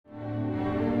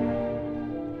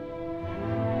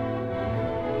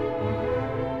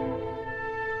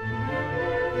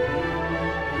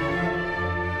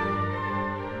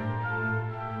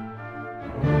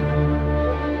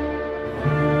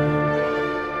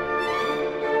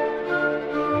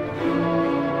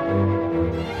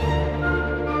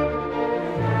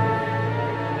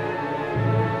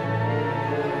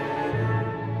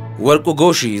Worku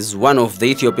Goshu is one of the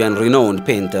Ethiopian renowned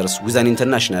painters with an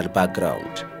international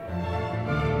background.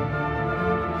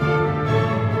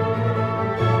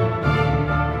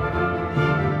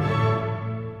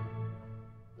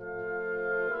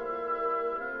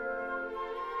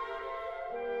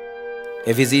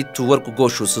 A visit to Worku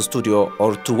Goshu's studio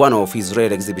or to one of his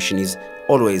rare exhibitions is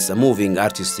always a moving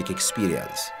artistic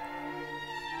experience.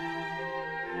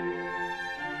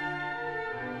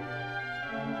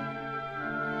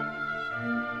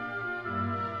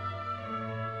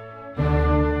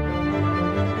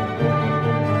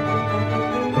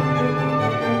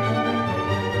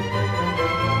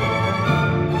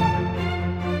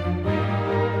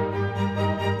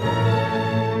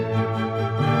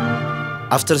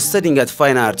 After studying at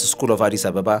Fine Arts School of Addis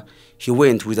Ababa, he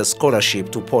went with a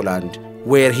scholarship to Poland,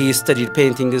 where he studied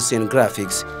paintings and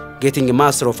graphics, getting a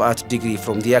Master of Art degree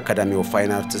from the Academy of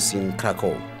Fine Arts in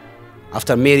Krakow.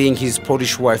 After marrying his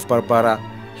Polish wife Barbara,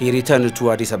 he returned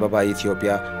to Addis Ababa,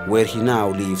 Ethiopia, where he now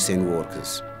lives and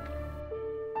works.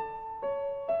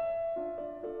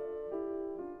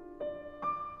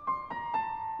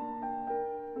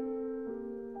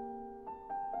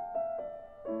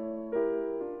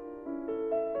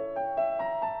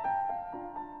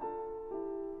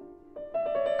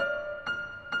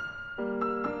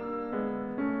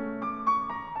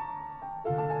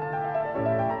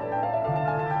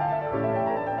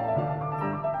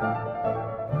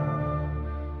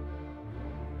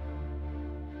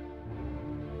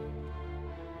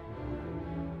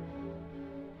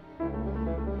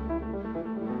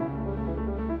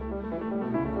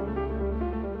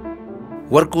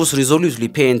 Worku resolutely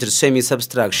painted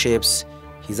semi-substract shapes,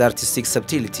 his artistic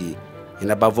subtlety, and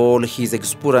above all, his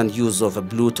exuberant use of a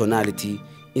blue tonality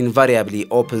invariably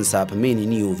opens up many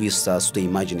new vistas to the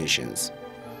imaginations.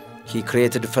 He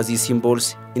created fuzzy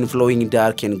symbols in flowing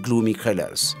dark and gloomy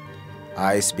colors.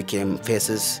 Eyes became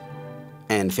faces,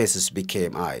 and faces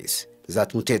became eyes,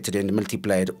 that mutated and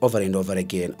multiplied over and over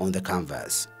again on the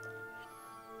canvas.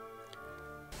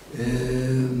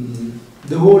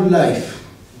 The whole life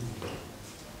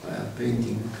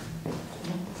painting,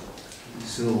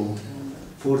 so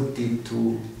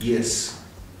 42 years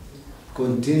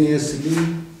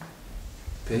continuously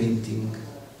painting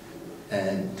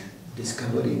and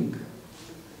discovering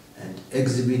and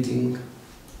exhibiting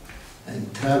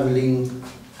and traveling,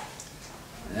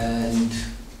 and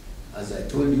as I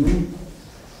told you,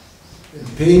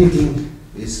 painting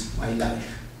is my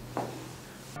life.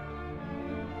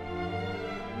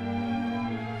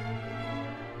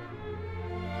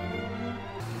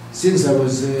 Since I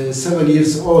was 7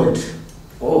 years old,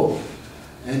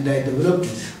 and I developed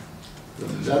it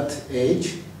from that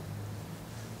age,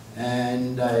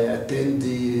 and I attended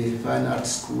the fine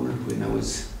arts school when I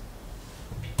was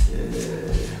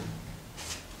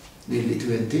nearly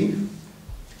 20,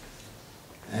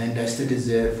 and I studied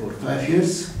there for 5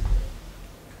 years,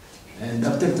 and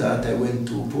after that I went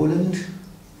to Poland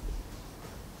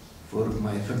for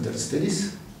my further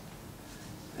studies.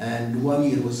 And 1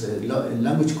 year was a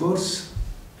language course,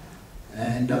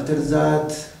 and after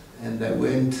that, and I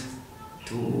went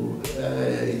to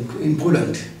in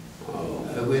Poland.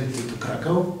 I went to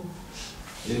Krakow,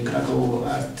 the Krakow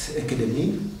Art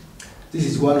Academy. This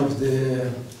is one of the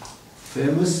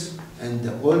famous and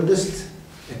the oldest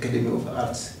academy of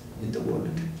arts in the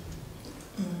world,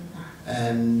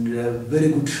 and very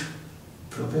good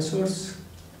professors.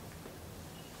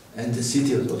 And the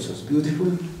city was also beautiful,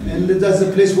 and that's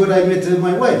the place where I met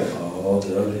my wife.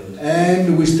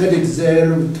 And we studied there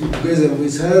together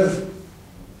with her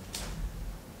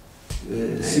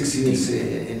 6 years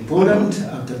in Poland.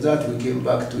 After that, we came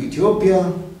back to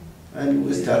Ethiopia, and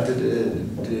we started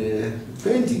the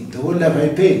painting. The whole life I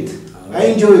paint. I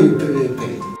enjoy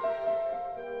painting.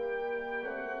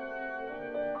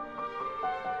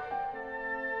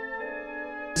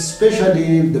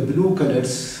 Especially the blue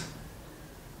colors.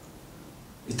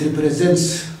 It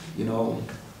represents, you know,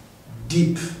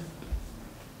 deep,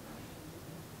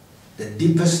 the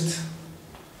deepest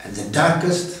and the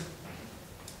darkest.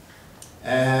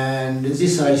 And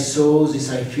this I saw, this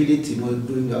I feel it, you know,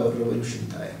 during our revolution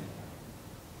time.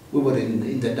 We were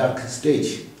in the dark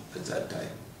stage at that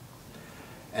time.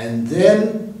 And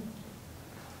then,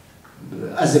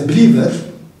 as a believer,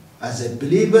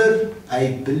 I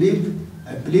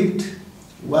believed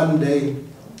one day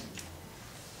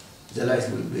the light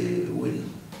will win.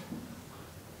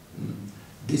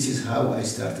 This is how I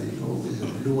started, you know, with the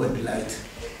blue and light.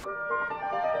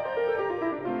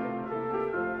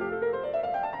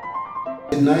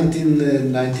 In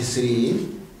 1993,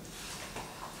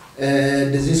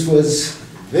 and this was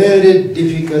very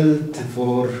difficult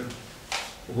for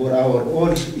for our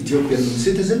old Ethiopian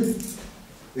citizen.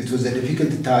 It was a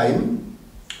difficult time,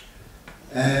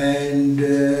 and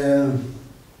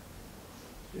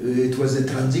it was a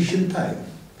transition time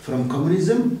from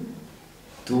communism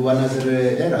to another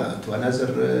era, to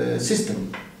another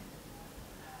system.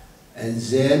 And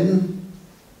then,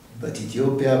 but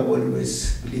Ethiopia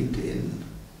always believed in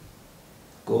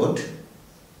God.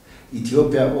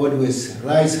 Ethiopia always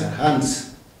raised her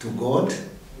hands to God.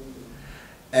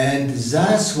 And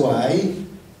that's why,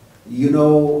 you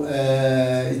know,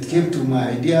 it came to my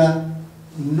idea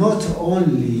not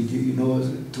only, you know,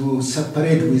 to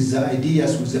separate with the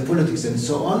ideas, with the politics and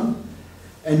so on.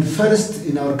 And first,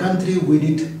 in our country, we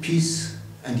need peace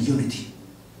and unity.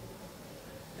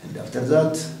 And after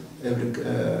that,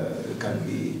 everything can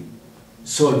be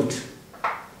solved.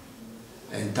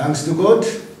 And thanks to God,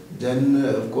 then,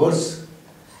 of course,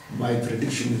 my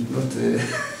prediction is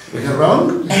not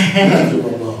wrong.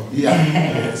 Yeah,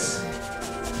 yes.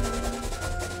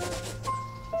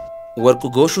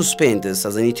 Worku Goshu paints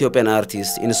as an Ethiopian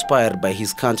artist inspired by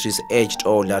his country's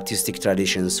age-old artistic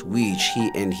traditions, which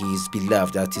he and his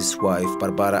beloved artist wife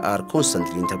Barbara are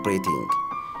constantly interpreting.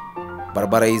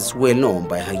 Barbara is well known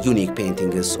by her unique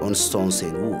paintings on stones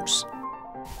and woods.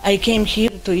 I came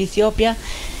here to Ethiopia,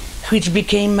 which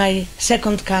became my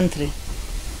second country.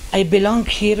 I belong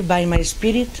here by my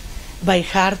spirit, by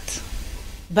heart,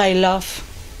 by love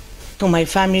to my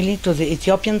family, to the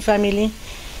Ethiopian family,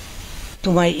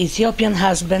 to my Ethiopian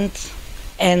husband,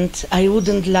 and I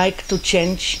wouldn't like to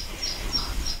change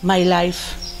my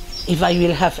life if I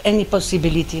will have any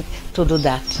possibility to do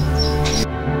that.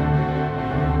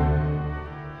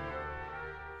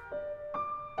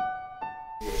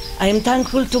 I am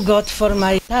thankful to God for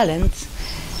my talent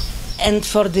and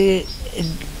for the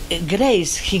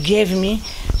grace He gave me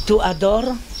to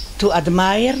adore, to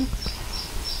admire,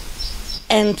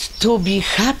 and to be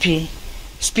happy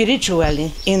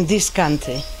spiritually in this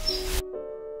country.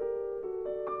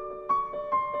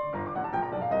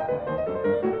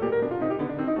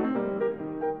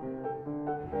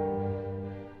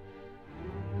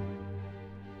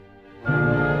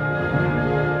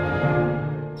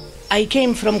 I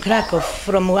came from Krakow,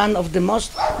 from one of the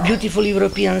most beautiful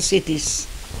European cities,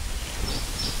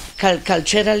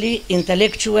 culturally,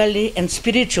 intellectually, and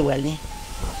spiritually.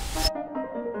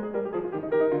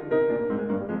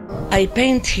 I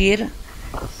paint here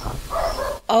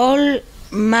all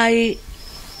my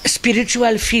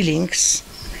spiritual feelings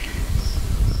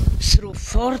through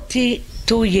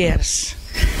 42 years.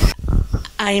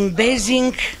 I'm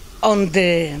basing on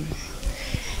the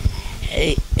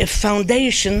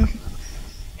foundation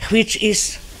which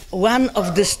is one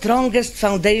of the strongest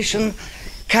foundation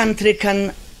country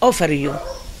can offer you.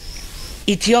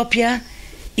 Ethiopia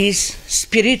is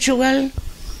spiritual,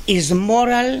 is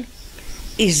moral,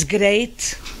 is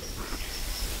great,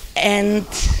 and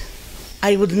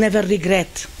I would never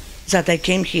regret that I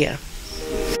came here.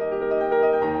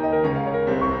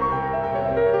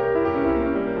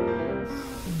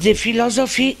 The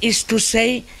philosophy is to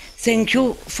say thank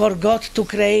you for God to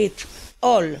create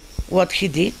all what He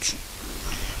did,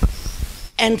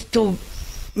 and to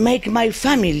make my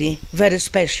family very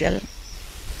special,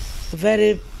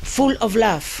 very full of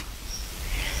love.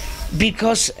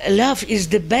 Because love is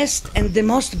the best and the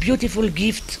most beautiful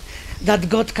gift that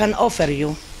God can offer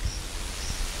you.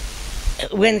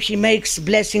 When He makes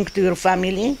blessing to your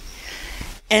family,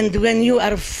 and when you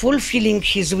are fulfilling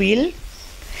His will,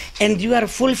 and you are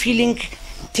fulfilling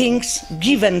things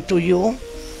given to you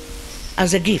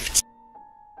as a gift.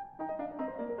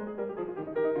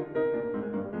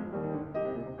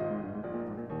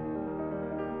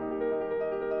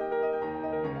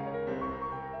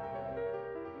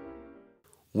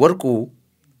 Worku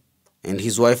and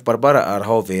his wife Barbara are,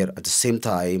 however, at the same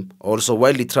time, also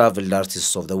widely traveled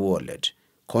artists of the world,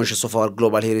 conscious of our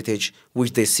global heritage,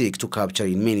 which they seek to capture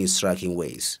in many striking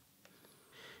ways.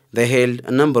 They held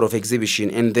a number of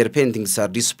exhibitions, and their paintings are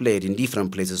displayed in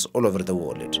different places all over the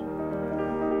world.